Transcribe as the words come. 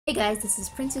Hey guys, this is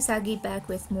PrinceUsagi back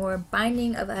with more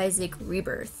Binding of Isaac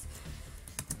Rebirth.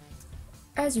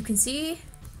 As you can see,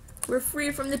 we're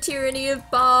free from the tyranny of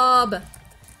Bob!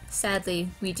 Sadly,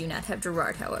 we do not have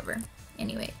Gerard, however.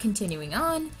 Anyway, continuing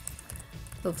on.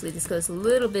 Hopefully this goes a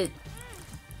little bit...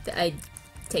 I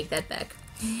take that back.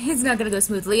 It's not gonna go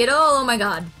smoothly at all, oh my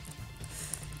god!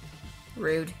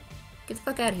 Rude. Get the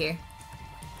fuck out of here.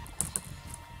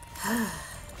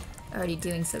 Already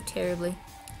doing so terribly.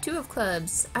 2 of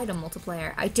clubs, item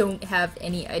multiplier. I don't have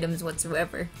any items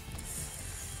whatsoever.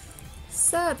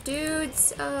 Sup,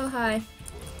 dudes? Oh, hi.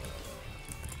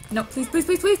 No, please, please,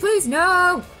 please, please, please,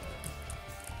 no!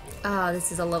 Ah,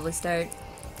 this is a lovely start.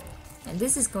 And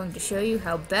this is going to show you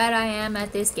how bad I am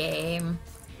at this game.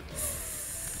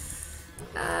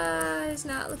 I was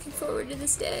not looking forward to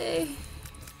this day.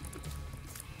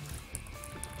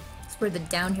 It's where the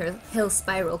downhill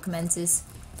spiral commences.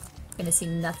 I'm gonna see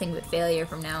nothing but failure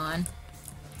from now on.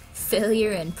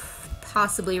 Failure and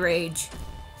possibly rage.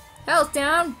 Health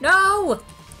down! No!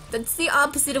 That's the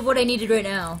opposite of what I needed right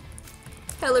now.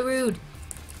 Hella rude.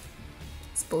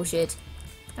 It's bullshit.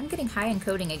 I'm getting high in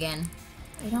coding again.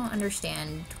 I don't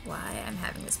understand why I'm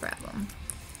having this problem.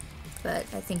 But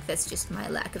I think that's just my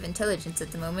lack of intelligence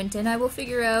at the moment, and I will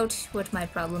figure out what my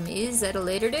problem is at a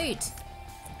later date.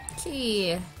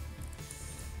 Okay.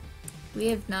 We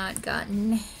have not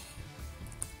gotten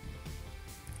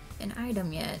an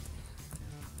item yet,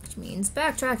 which means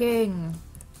backtracking.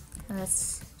 Oh,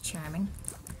 that's charming.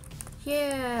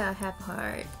 Yeah, half a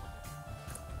heart.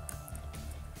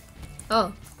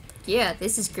 Oh, yeah,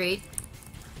 this is great.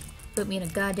 Put me in a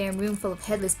goddamn room full of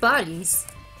headless bodies.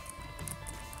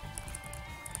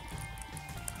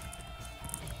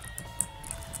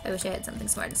 I wish I had something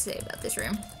smart to say about this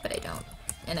room, but I don't,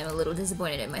 and I'm a little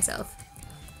disappointed in myself.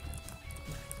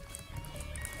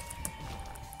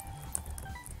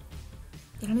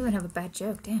 I don't even have a bad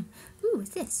joke, damn. Ooh,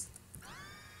 what's this?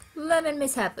 Lemon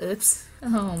mishap, oops.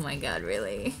 Oh my god,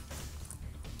 really?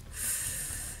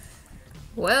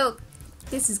 Well,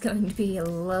 this is going to be a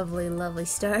lovely, lovely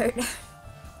start.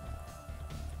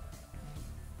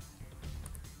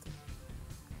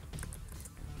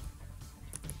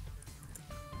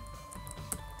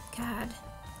 God.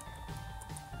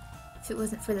 If it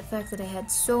wasn't for the fact that I had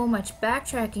so much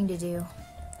backtracking to do.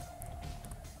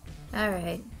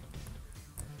 Alright.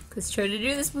 Let's try to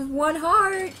do this with 1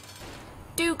 heart!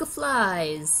 Duke of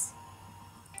Flies!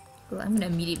 Well, I'm gonna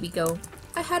immediately go,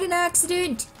 I had an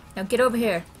accident! Now get over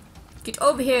here! Get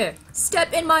over here!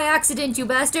 Step in my accident, you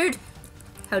bastard!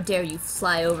 How dare you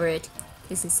fly over it?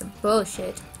 This is some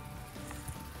bullshit.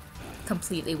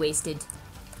 Completely wasted.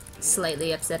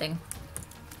 Slightly upsetting.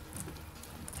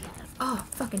 Oh,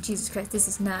 fucking Jesus Christ, this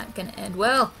is not gonna end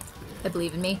well. I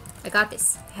believe in me. I got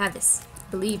this. I have this.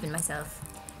 I believe in myself.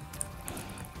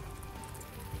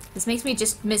 This makes me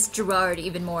just miss Gerard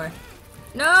even more.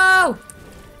 No!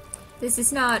 This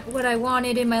is not what I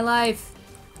wanted in my life.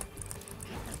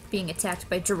 Being attacked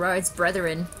by Gerard's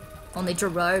brethren. Only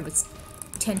Gerard was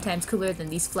 10 times cooler than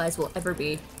these flies will ever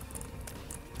be.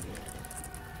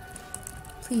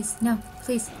 Please, no.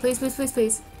 Please, please, please, please,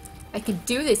 please. I can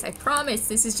do this, I promise.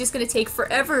 This is just gonna take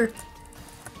forever.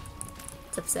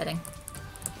 It's upsetting.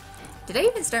 Did I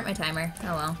even start my timer?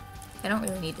 Oh well. I don't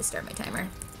really need to start my timer.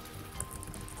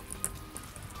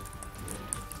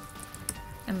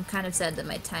 I'm kind of sad that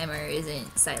my timer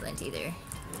isn't silent either.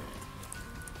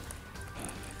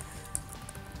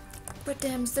 But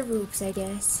them's the ropes, I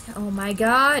guess. Oh my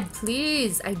god,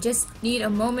 please! I just need a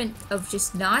moment of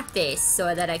just not this,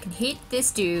 so that I can hit this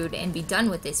dude and be done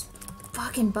with this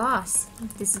fucking boss.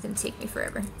 This is gonna take me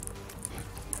forever.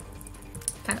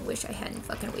 Kinda wish I hadn't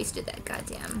fucking wasted that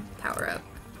goddamn power-up.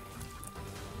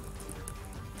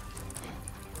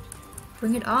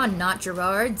 Bring it on, not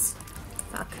Gerard's.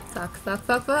 Fuck, fuck, fuck,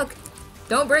 fuck, fuck.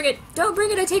 Don't bring it! Don't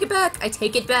bring it! I take it back! I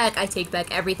take it back! I take back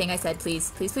everything I said,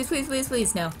 please. Please, please, please, please,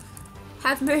 please, no.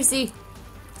 Have mercy!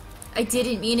 I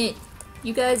didn't mean it.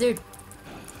 You guys are...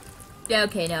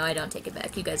 Okay, no, I don't take it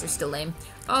back. You guys are still lame.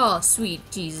 Oh, sweet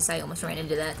Jesus, I almost ran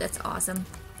into that. That's awesome.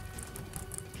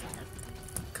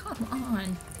 Come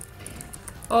on.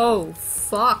 Oh,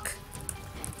 fuck.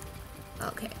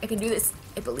 Okay, I can do this.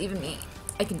 I believe in me.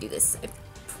 I can do this. I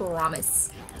promise.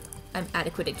 I'm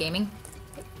adequate at gaming.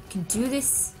 I can do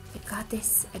this. I got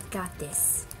this. I got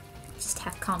this. Just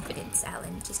have confidence,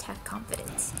 Alan. Just have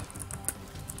confidence.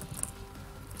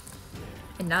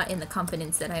 And not in the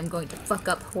confidence that I'm going to fuck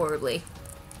up horribly.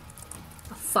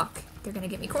 Oh, fuck. They're gonna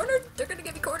get me cornered. They're gonna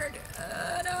get me cornered.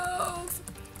 No.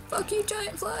 Fuck you,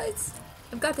 giant flies.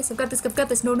 I've got this. I've got this. I've got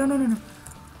this. No, no, no, no, no.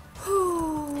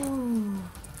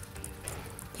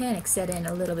 panic set in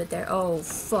a little bit there. Oh,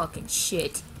 fucking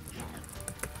shit.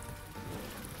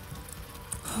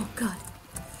 Oh, God.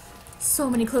 So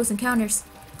many close encounters.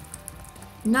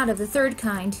 Not of the third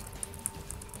kind.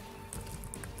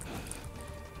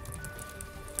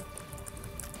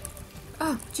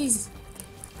 Oh, Jesus.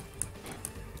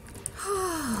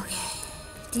 Oh, okay.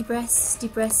 Deep breaths,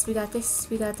 deep breaths. We got this,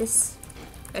 we got this.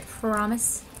 I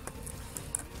promise.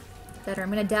 That or I'm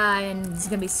gonna die and it's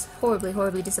gonna be horribly,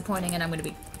 horribly disappointing and I'm gonna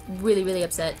be really, really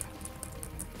upset.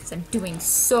 Because I'm doing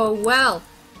so well.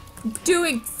 I'm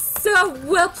doing so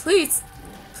well, please.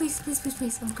 Please, please, please,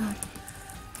 please. Oh, God.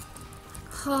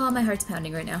 Oh, my heart's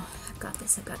pounding right now. I've got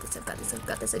this, I've got this, I've got this, I've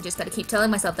got this. I just gotta keep telling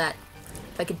myself that.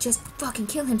 If I could just fucking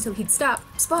kill him so he'd stop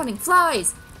spawning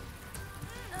flies.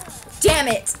 Damn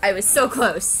it! I was so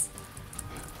close.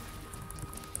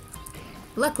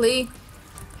 Luckily,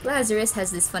 Lazarus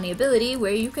has this funny ability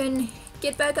where you can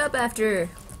get back up after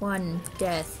one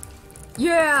death.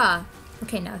 Yeah!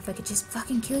 Okay, now if I could just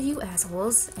fucking kill you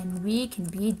assholes, and we can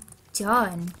be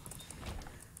done.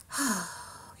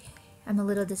 Okay. I'm a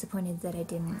little disappointed that I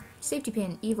didn't safety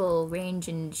pin, evil, range,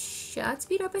 and shot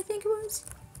speed up, I think it was.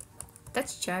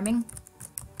 That's charming.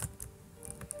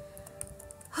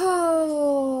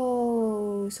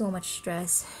 Oh, so much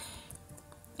stress.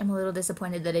 I'm a little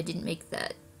disappointed that I didn't make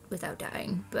that without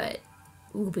dying, but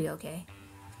we'll be okay.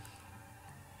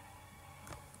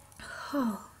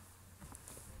 Oh.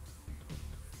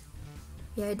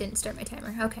 Yeah, I didn't start my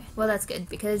timer. Okay, well that's good,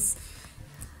 because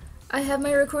I have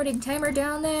my recording timer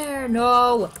down there.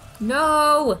 No!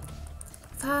 No!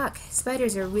 Fuck.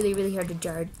 Spiders are really, really hard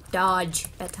to dodge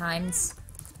at times.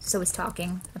 So is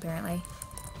talking, apparently.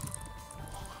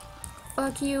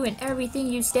 Fuck you and everything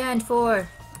you stand for.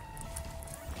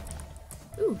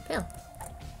 Ooh, pill.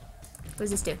 What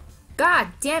does this do? God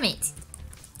damn it!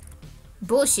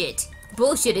 Bullshit.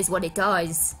 Bullshit is what it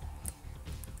does.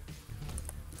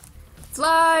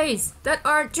 Flies that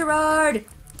aren't Gerard!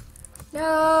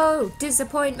 No!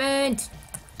 Disappointment!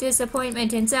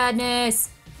 Disappointment and sadness!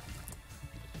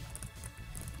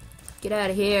 Get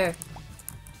out of here.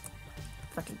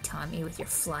 Fucking Tommy with your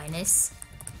flyness.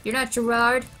 You're not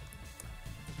Gerard.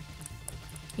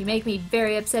 You make me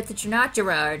very upset that you're not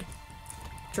Gerard.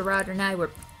 Gerard and I were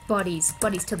buddies.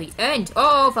 Buddies till the end.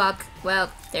 Oh, fuck.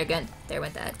 Well, there again. There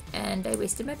went that. And I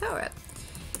wasted my power-up.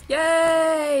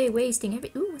 Yay! Wasting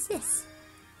every... Ooh, what's this?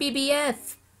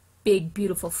 BBF. Big,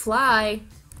 beautiful fly.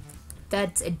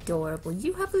 That's adorable.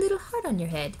 You have a little heart on your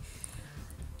head.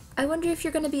 I wonder if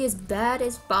you're going to be as bad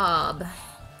as Bob.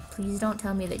 Please don't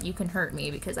tell me that you can hurt me,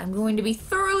 because I'm going to be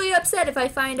thoroughly upset if I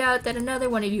find out that another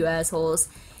one of you assholes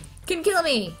can kill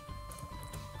me.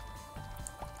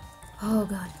 Oh,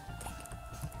 God.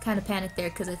 Kind of panicked there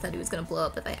because I thought he was going to blow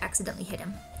up if I accidentally hit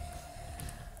him.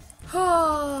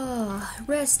 Oh,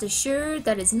 rest assured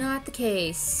that is not the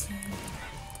case.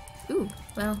 Ooh,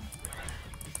 well.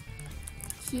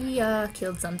 He,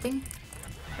 killed something.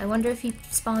 I wonder if he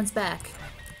spawns back.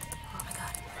 Oh my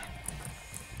god.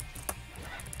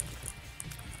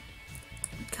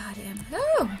 Goddamn.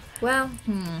 Oh! Well,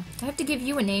 I have to give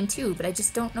you a name too, but I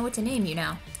just don't know what to name you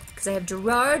now. Because I have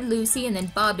Gerard, Lucy, and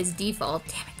then Bob is default.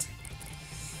 Damn it.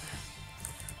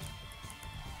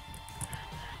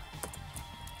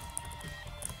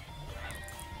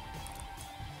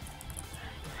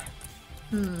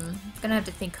 Gonna have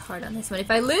to think hard on this one. If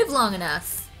I live long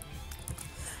enough.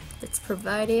 That's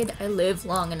provided I live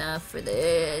long enough for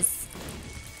this.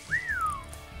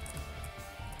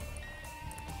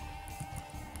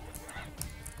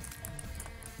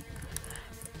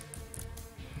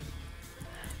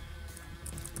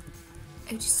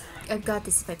 I've got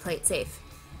this if I play it safe.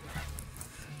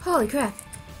 Holy crap.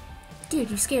 Dude,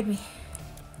 you scared me.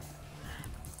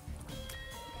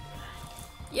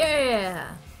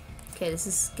 Yeah! Okay, this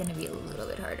is gonna be a little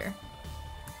bit harder.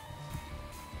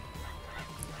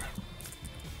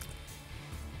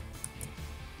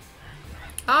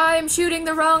 I'm shooting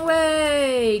the wrong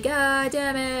way! God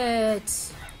damn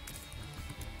it!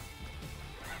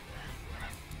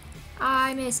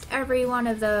 I missed every one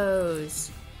of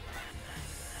those.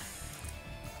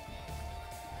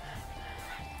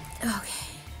 Okay.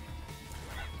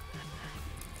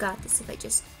 Got this if I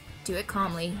just do it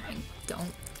calmly and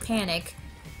don't panic.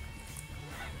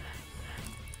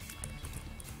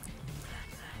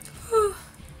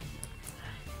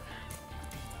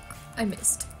 I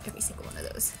missed every single one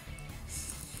of those.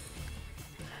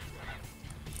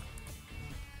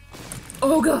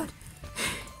 Oh god!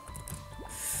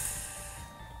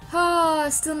 Ah,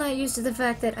 still not used to the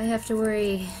fact that I have to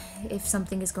worry if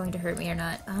something is going to hurt me or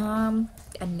not.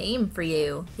 A name for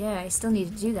you. Yeah, I still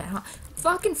need to do that, huh?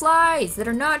 Fucking flies that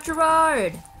are not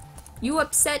Gerard! You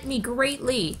upset me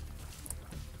greatly.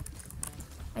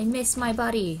 I miss my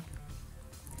buddy.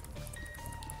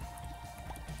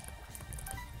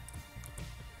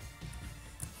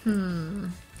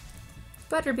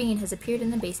 Butterbean has appeared in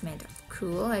the basement.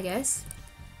 Cool, I guess.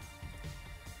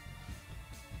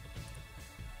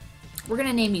 We're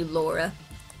gonna name you Laura.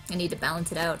 I need to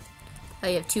balance it out. I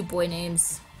have 2 boy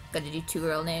names. Gotta do 2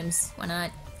 girl names. Why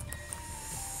not?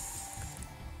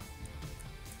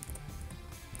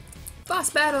 Boss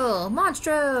battle!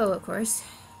 Monstro! Of course.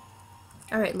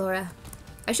 Alright, Laura.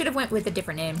 I should have went with a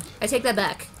different name. I take that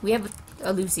back. We have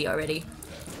a Lucy already.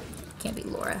 Can't be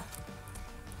Laura.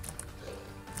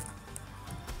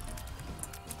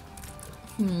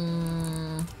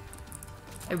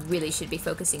 I really should be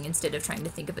focusing instead of trying to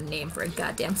think of a name for a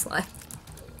goddamn fly.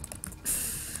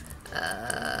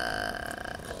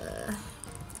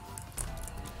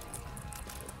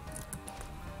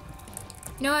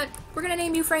 You know what? We're gonna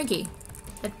name you Frankie.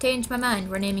 I've changed my mind.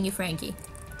 We're naming you Frankie.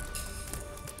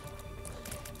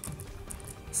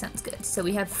 Sounds good. So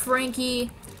we have Frankie,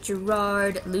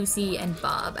 Gerard, Lucy, and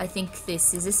Bob. I think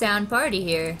this is a sound party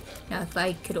here. Now, if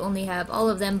I could only have all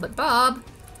of them but Bob,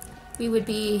 we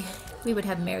would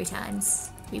have merry times.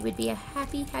 We would be a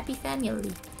happy, happy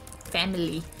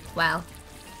family. Wow.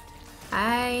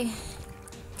 I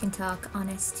can talk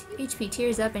honest. HP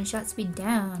tears up and shot speed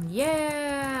down.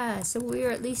 Yeah! So we're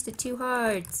at least at 2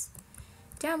 hearts.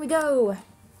 Down we go!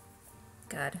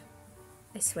 God.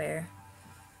 I swear.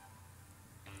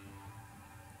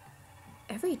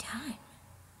 Every time.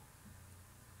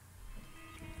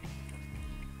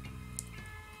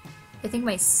 I think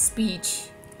my speech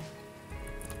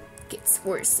gets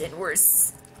worse and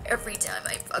worse every time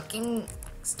I fucking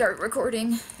start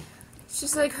recording. It's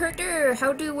just like, Herder,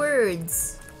 how do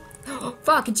words?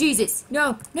 Fuck, Jesus!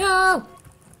 No! No!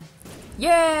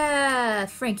 Yeah!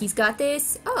 Frankie's got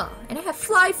this. Oh, and I have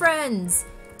fly friends!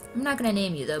 I'm not gonna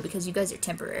name you though, because you guys are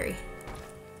temporary.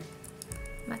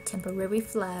 My temporary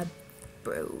fly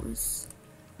bros.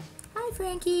 Hi,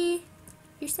 Frankie!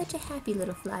 You're such a happy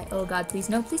little fly. Oh god, please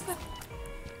no, please no.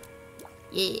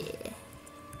 Yeah.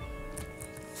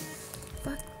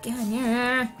 Fucking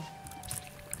yeah.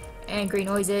 Angry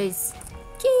noises.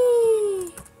 Key!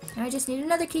 Now I just need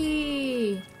another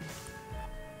key.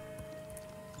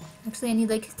 Actually, I need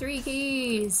like 3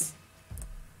 keys.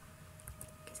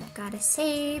 Because I gotta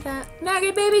save up.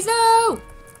 Maggot babies, no!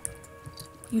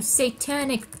 You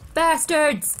satanic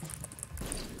bastards!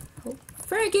 Oh,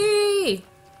 Frankie!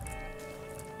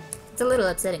 It's a little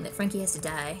upsetting that Frankie has to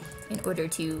die in order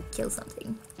to kill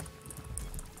something.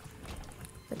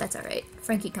 But that's alright.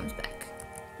 Frankie comes back.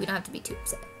 We don't have to be too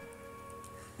upset.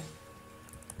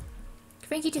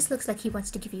 Frankie just looks like she wants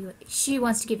to give you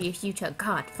a huge hug.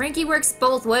 God, Frankie works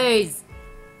both ways!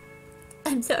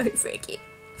 I'm sorry, Frankie.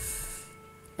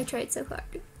 I tried so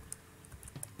hard.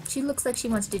 She looks like she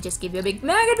wants to just give you a big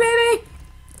maggot baby!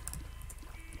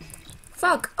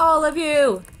 Fuck all of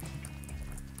you!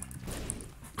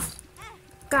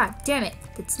 God damn it!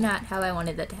 That's not how I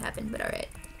wanted that to happen, but alright.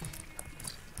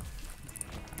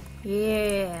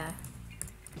 Yeah.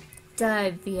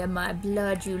 Die via my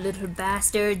blood, you little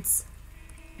bastards.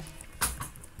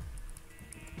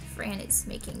 Fran is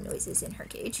making noises in her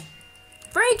cage.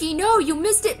 Frankie, no! You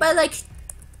missed it by like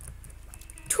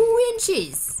 2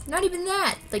 inches! Not even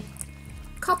that! Like,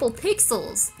 couple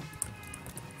pixels.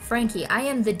 Frankie, I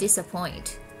am the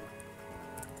disappoint.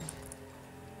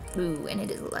 Ooh, and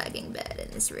it is lagging bad in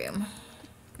this room.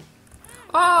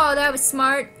 Oh, that was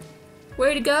smart!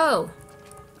 Way to go!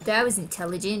 That was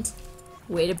intelligent.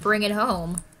 Way to bring it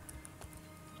home.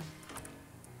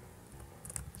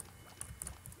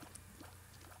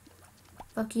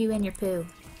 Fuck you and your poo,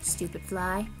 stupid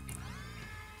fly.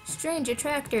 Strange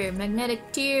attractor,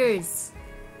 magnetic tears.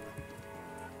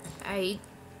 I'm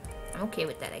okay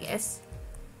with that, I guess.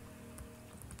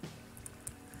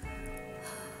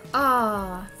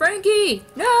 Ah, oh, Frankie!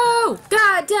 No!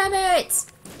 God damn it!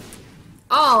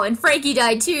 Oh, and Frankie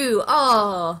died too.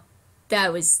 Oh,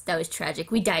 that was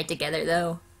tragic. We died together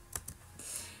though.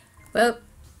 Well,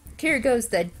 here goes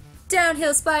the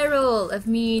downhill spiral of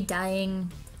me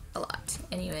dying a lot.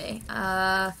 Anyway,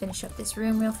 finish up this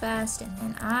room real fast, and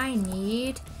then I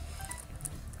need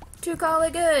to call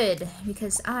it good,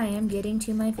 because I am getting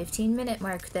to my 15-minute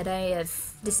mark that I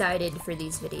have decided for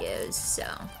these videos, so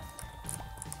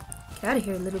get out of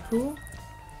here, little pool.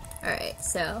 Alright,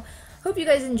 so hope you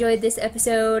guys enjoyed this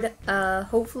episode.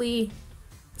 Hopefully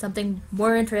something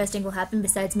more interesting will happen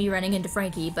besides me running into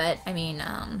Frankie, but I mean,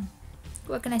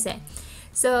 what can I say?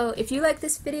 So if you like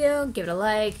this video, give it a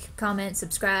like, comment,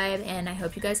 subscribe, and I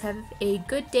hope you guys have a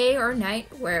good day or night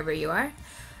wherever you are.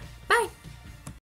 Bye!